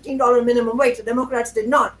won the $15 minimum wage. The Democrats did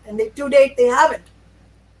not, and to date they haven't.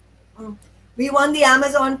 We won the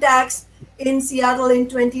Amazon tax in Seattle in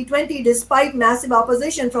 2020, despite massive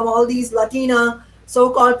opposition from all these Latina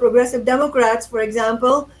so-called progressive Democrats, for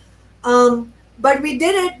example. But we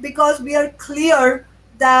did it because we are clear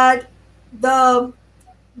that our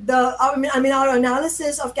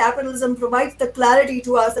analysis of capitalism provides the clarity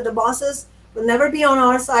to us that the bosses will never be on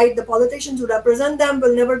our side, the politicians who represent them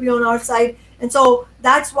will never be on our side. And so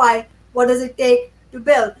that's why, what does it take to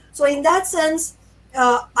build? So in that sense,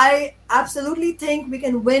 I absolutely think we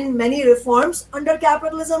can win many reforms under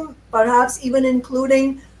capitalism, perhaps even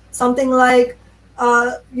including something like,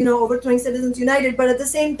 overthrowing Citizens United. But at the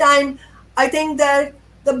same time, I think that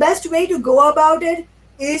the best way to go about it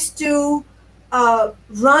is to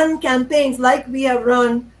run campaigns like we have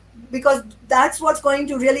run, because that's what's going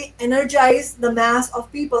to really energize the mass of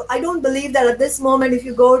people. I don't believe that at this moment, if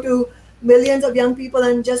you go to millions of young people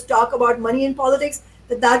and just talk about money in politics,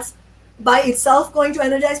 that's by itself going to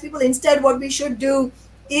energize people. Instead, what we should do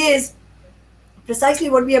is precisely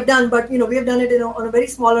what we have done, but we have done it on a very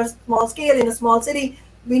small scale in a small city.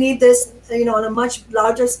 We need this on a much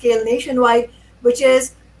larger scale nationwide, which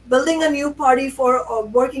is building a new party for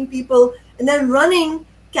working people, and then running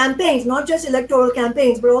campaigns, not just electoral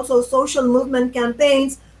campaigns, but also social movement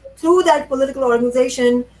campaigns through that political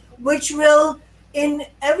organization, which will in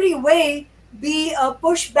every way be a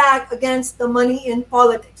pushback against the money in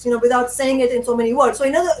politics, without saying it in so many words.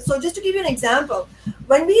 So just to give you an example,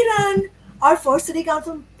 when we ran our first city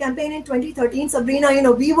council campaign in 2013,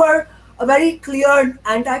 Sabrina, we were a very clear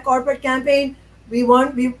anti-corporate campaign. We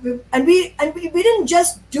didn't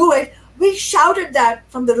just do it. We shouted that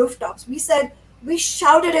from the rooftops. We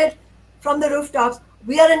shouted it from the rooftops.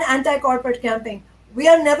 We are an anti-corporate campaign. We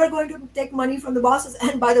are never going to take money from the bosses.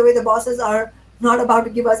 And by the way, the bosses are not about to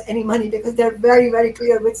give us any money, because they're very, very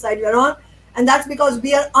clear which side we are on. And that's because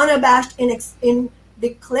we are unabashed in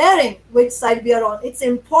declaring which side we are on. It's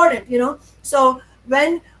important, So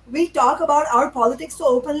when we talk about our politics so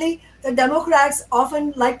openly, the Democrats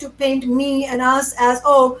often like to paint me and us as,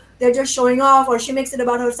 oh, they're just showing off, or she makes it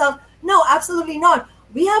about herself. No, absolutely not.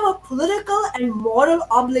 We have a political and moral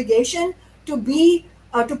obligation to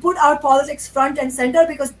put our politics front and center,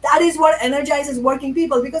 because that is what energizes working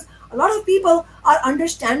people. Because a lot of people are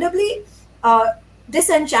understandably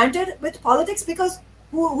disenchanted with politics, because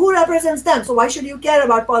who represents them? So why should you care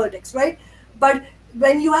about politics, right? But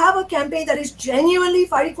when you have a campaign that is genuinely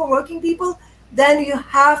fighting for working people, then you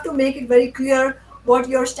have to make it very clear what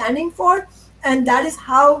you're standing for. And that is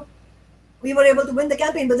how we were able to win the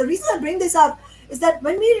campaign. But the reason I bring this up is that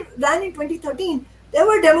when we ran in 2013, there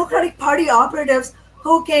were Democratic Party operatives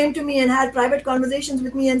who came to me and had private conversations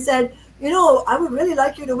with me and said, I would really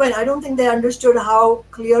like you to win. I don't think they understood how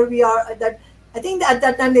clear we are at that. I think that at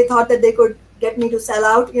that time they thought that they could get me to sell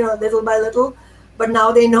out, little by little, but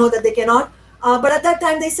now they know that they cannot. But at that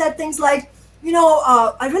time they said things like,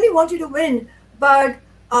 I really want you to win, but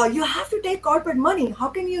you have to take corporate money. How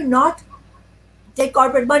can you not take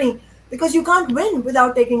corporate money? Because you can't win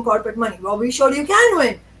without taking corporate money. Well, we showed you can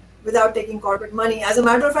win without taking corporate money. As a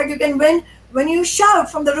matter of fact, you can win when you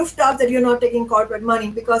shout from the rooftop that you're not taking corporate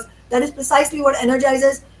money, because that is precisely what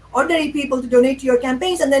energizes ordinary people to donate to your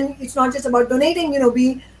campaigns. And then it's not just about donating.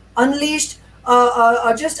 We unleashed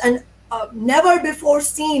just an never before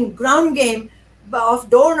seen ground game of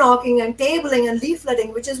door knocking and tabling and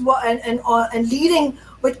leafleting, which is what and leading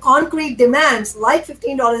with concrete demands like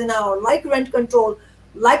 $15 an hour, like rent control,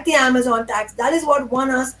 like the Amazon tax. That is what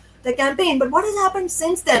won us the campaign. But what has happened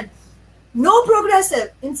since then? No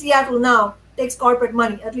progressive in Seattle now takes corporate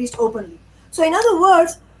money, at least openly. So in other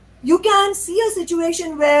words, you can see a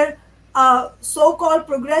situation where so-called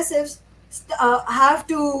progressives have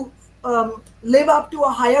to live up to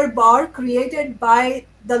a higher bar created by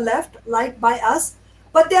the left, like by us,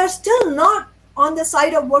 but they are still not on the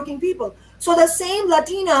side of working people. So the same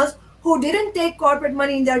Latinas who didn't take corporate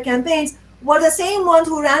money in their campaigns were the same ones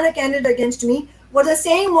who ran a candidate against me, were the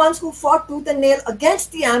same ones who fought tooth and nail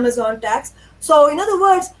against the Amazon tax. So in other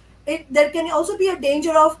words, there can also be a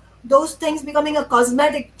danger of those things becoming a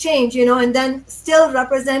cosmetic change, and then still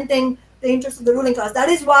representing the interests of the ruling class. That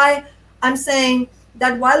is why I'm saying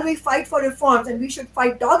that while we fight for reforms, and we should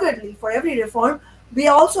fight doggedly for every reform, we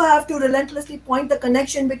also have to relentlessly point the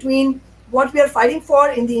connection between what we are fighting for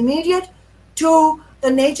in the immediate to the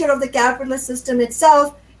nature of the capitalist system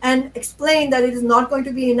itself, and explain that it is not going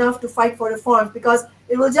to be enough to fight for reforms, because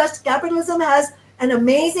capitalism has an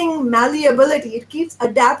amazing malleability. It keeps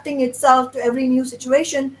adapting itself to every new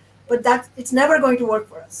situation, but it's never going to work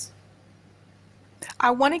for us.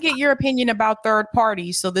 I want to get your opinion about third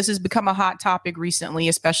parties. So this has become a hot topic recently,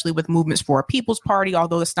 especially with movements for a People's Party,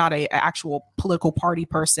 although it's not an actual political party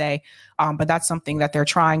per se, but that's something that they're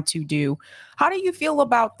trying to do. How do you feel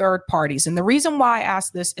about third parties? And the reason why I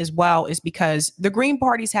ask this as well is because the Green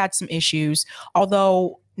Party's had some issues,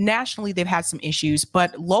 although nationally they've had some issues,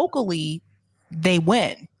 but locally they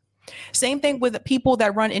win. Same thing with the people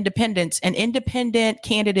that run independents. An independent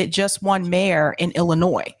candidate just won mayor in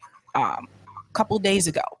Illinois a couple days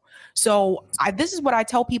ago. So this is what I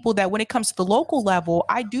tell people, that when it comes to the local level,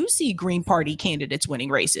 I do see Green Party candidates winning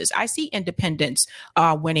races. I see independents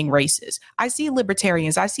winning races. I see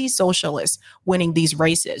libertarians. I see socialists winning these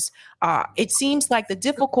races. It seems like the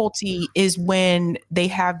difficulty is when they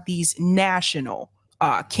have these national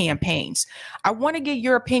campaigns. I want to get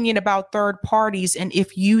your opinion about third parties, and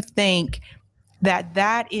if you think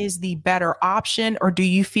that is the better option, or do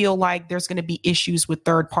you feel like there's going to be issues with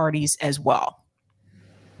third parties as well?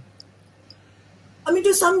 I mean,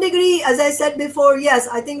 to some degree, as I said before, yes,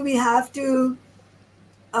 I think we have to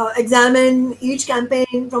examine each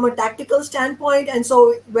campaign from a tactical standpoint. And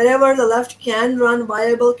so wherever the left can run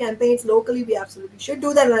viable campaigns locally, we absolutely should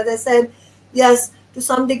do that. And as I said, yes, to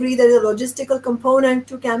some degree, there is a logistical component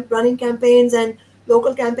to running campaigns, and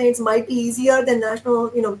local campaigns might be easier than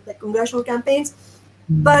national, like congressional campaigns.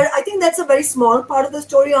 But I think that's a very small part of the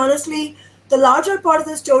story, honestly. The larger part of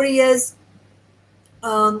the story is,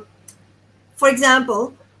 for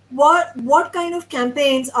example, what kind of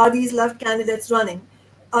campaigns are these left candidates running?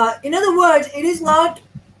 In other words, it is not,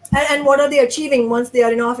 and what are they achieving once they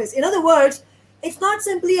are in office? In other words, it's not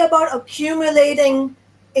simply about accumulating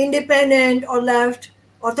independent or left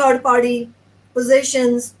or third party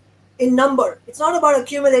positions in number. It's not about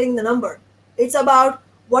accumulating the number. It's about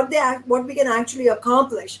what we can actually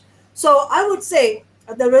accomplish. So I would say,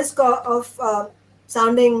 at the risk of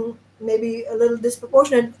sounding maybe a little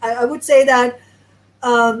disproportionate, I would say that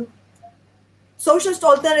Socialist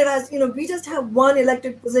Alternative has, we just have one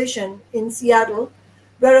elected position in Seattle.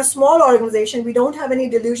 We're a small organization. We don't have any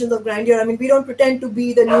delusions of grandeur. I mean, we don't pretend to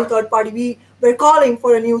be the new third party. We're calling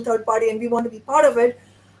for a new third party, and we want to be part of it.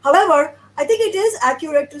 However, I think it is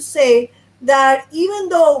accurate to say that even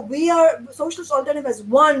though Socialist Alternative has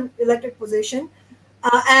one elected position,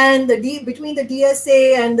 and between the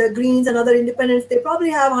DSA and the Greens and other independents, they probably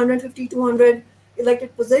have 150, 200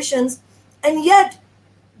 elected positions. And yet,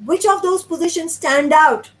 which of those positions stand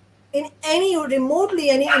out in any remotely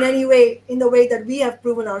in any way, in the way that we have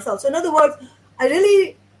proven ourselves? So in other words, I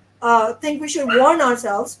really think we should warn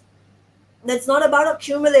ourselves that it's not about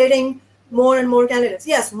accumulating more and more candidates.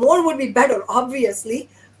 Yes, more would be better, obviously,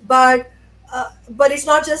 but it's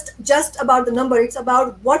not just about the number. It's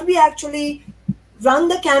about what we actually run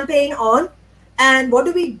the campaign on, and what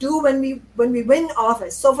do we do when we win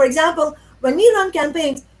office. So, for example, when we run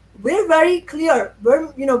campaigns, we're very clear.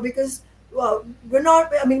 Because we're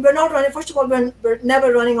not running. First of all, we're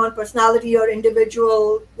never running on personality or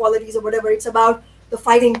individual qualities or whatever. It's about the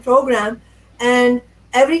fighting program, and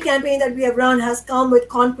every campaign that we have run has come with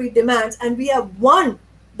concrete demands, and we have won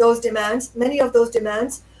those demands, many of those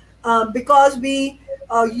demands, because we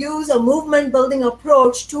use a movement building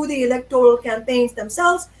approach to the electoral campaigns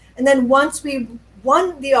themselves. And then once we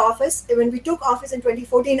won the office, when we took office in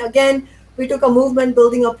 2014, again, we took a movement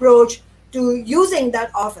building approach to using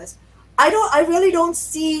that office. I really don't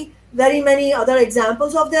see very many other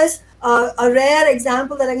examples of this. A rare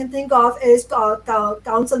example that I can think of is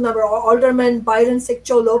council member or Alderman Byron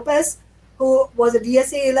Siccho Lopez, who was a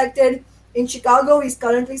DSA elected in Chicago. He's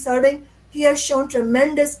currently serving. He has shown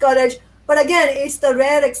tremendous courage. But again, it's the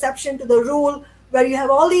rare exception to the rule, where you have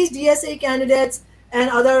all these DSA candidates and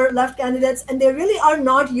other left candidates, and they really are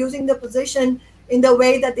not using the position in the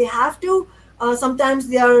way that they have to. Sometimes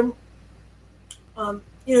they are,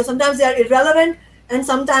 sometimes they are irrelevant, and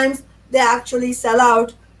sometimes they actually sell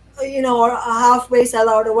out, or halfway sell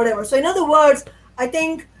out or whatever. So in other words, I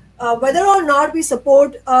think whether or not we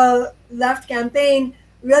support a left campaign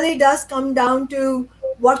really does come down to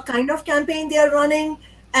what kind of campaign they are running,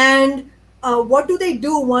 and what do they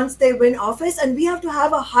do once they win office. And we have to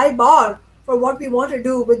have a high bar for what we want to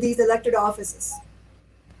do with these elected offices.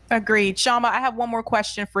 Agreed. Kshama, I have one more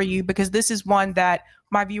question for you, because this is one that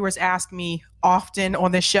my viewers ask me often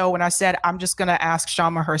on the show, and I said I'm just going to ask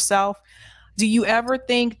Kshama herself. Do you ever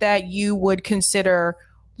think that you would consider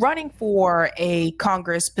running for a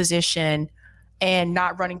Congress position and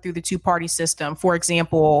not running through the two-party system? For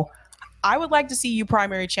example, I would like to see you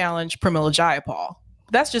primary challenge Pramila Jayapal.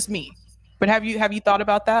 That's just me. But have you thought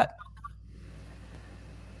about that?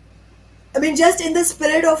 I mean, just in the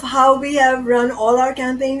spirit of how we have run all our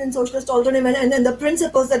campaigns in Socialist Alternative, and the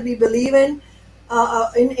principles that we believe in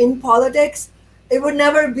politics, it would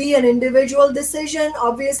never be an individual decision.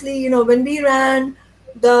 Obviously, when we ran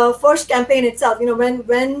the first campaign itself,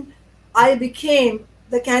 when I became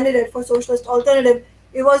the candidate for Socialist Alternative,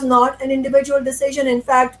 it was not an individual decision. In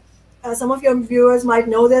fact, some of your viewers might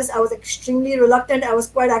know this. I was extremely reluctant. I was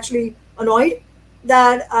quite actually annoyed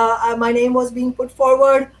that my name was being put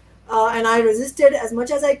forward, and I resisted as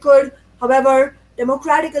much as I could. However,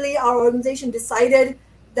 democratically, our organization decided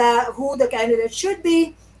that who the candidate should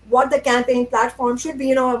be, what the campaign platform should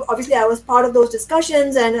be. Obviously, I was part of those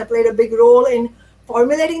discussions, and I played a big role in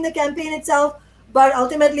formulating the campaign itself. But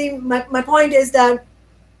ultimately, my point is that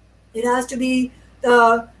it has to be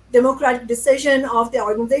the democratic decision of the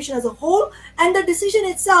organization as a whole. And the decision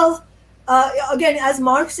itself, again, as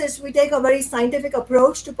Marxists, we take a very scientific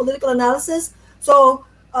approach to political analysis. So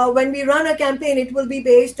when we run a campaign, it will be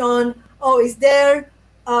based on, oh, is there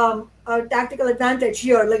a tactical advantage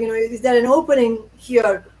here? Like, is there an opening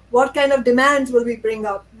here? What kind of demands will we bring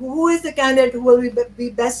up? Who is the candidate who will be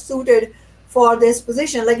best suited for this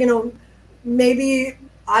position? Like, maybe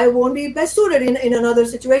I won't be best suited in another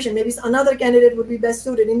situation. Maybe another candidate would be best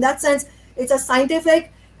suited. In that sense, it's a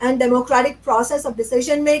scientific and democratic process of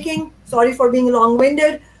decision making. Sorry for being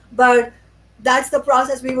long-winded, but that's the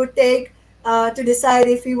process we would take to decide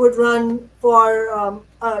if we would run for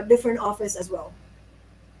a different office as well.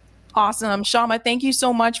 Awesome. Kshama, thank you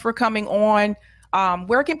so much for coming on.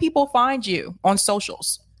 Where can people find you on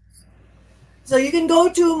socials? So you can go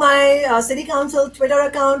to my City Council Twitter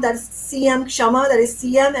account. That's CM Kshama. That is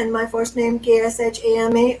CM and my first name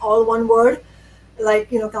KSHAMA, all one word, like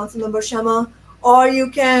Council Member Kshama. Or you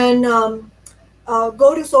can go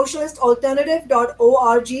to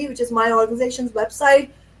socialistalternative.org, which is my organization's website.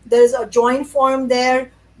 There's a join form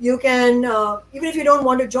there. You can, even if you don't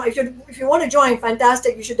want to join, if you want to join,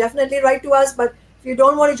 fantastic. You should definitely write to us. But if you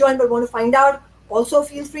don't want to join but want to find out, also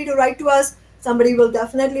feel free to write to us. Somebody will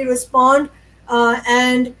definitely respond.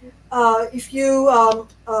 And if you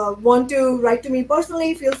want to write to me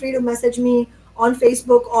personally, feel free to message me on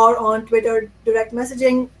Facebook or on Twitter, direct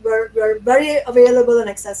messaging. We're very available and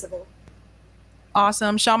accessible.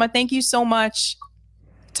 Awesome. Kshama, thank you so much.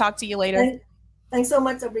 Talk to you later. Thanks so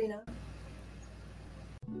much, Sabrina.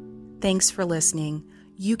 Thanks for listening.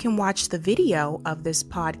 You can watch the video of this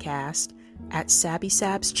podcast at Sabby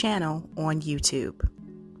Sabs channel on YouTube.